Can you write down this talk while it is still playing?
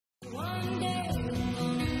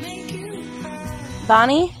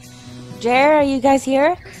Bonnie? Jer, are you guys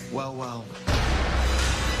here? Well.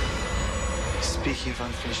 Speaking of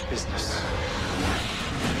unfinished business.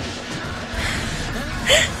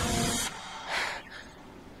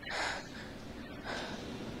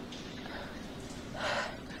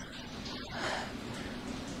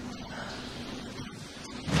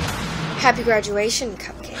 Happy graduation,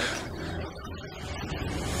 Cupcake.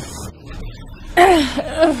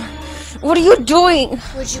 What are you doing?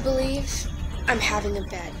 Would you believe I'm having a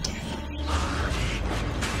bad day?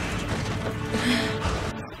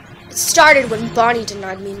 It started when Bonnie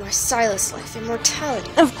denied me my Silas life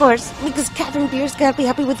immortality. Of course, because Katherine Beers can't be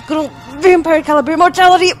happy with good old vampire caliber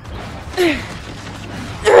immortality.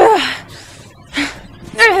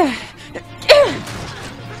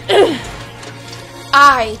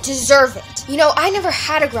 I deserve it. You know, I never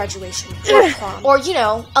had a graduation or prom or,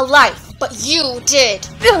 a life, but you did.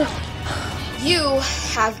 You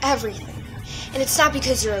have everything. And it's not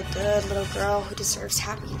because you're a good little girl who deserves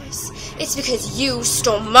happiness. It's because you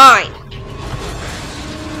stole mine.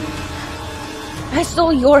 I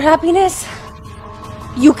stole your happiness?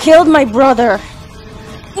 You killed my brother.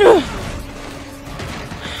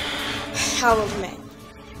 I'll admit,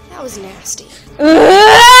 that was nasty.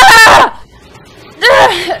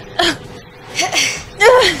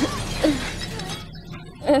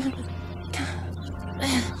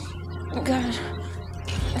 God.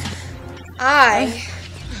 I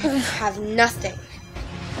have nothing.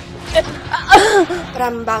 But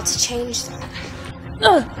I'm about to change that.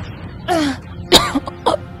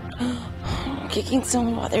 Kicking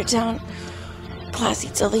someone while they're down. Classy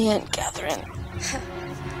till the end, Katherine.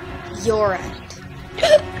 Your end.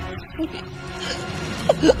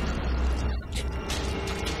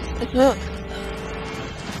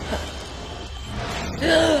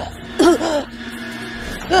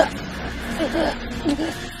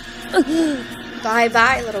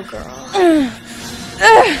 Bye-bye, little girl.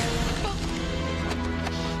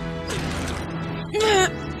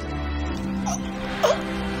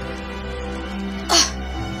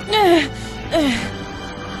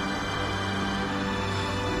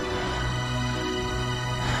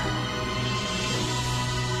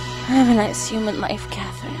 Have a nice human life,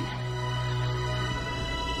 Katherine.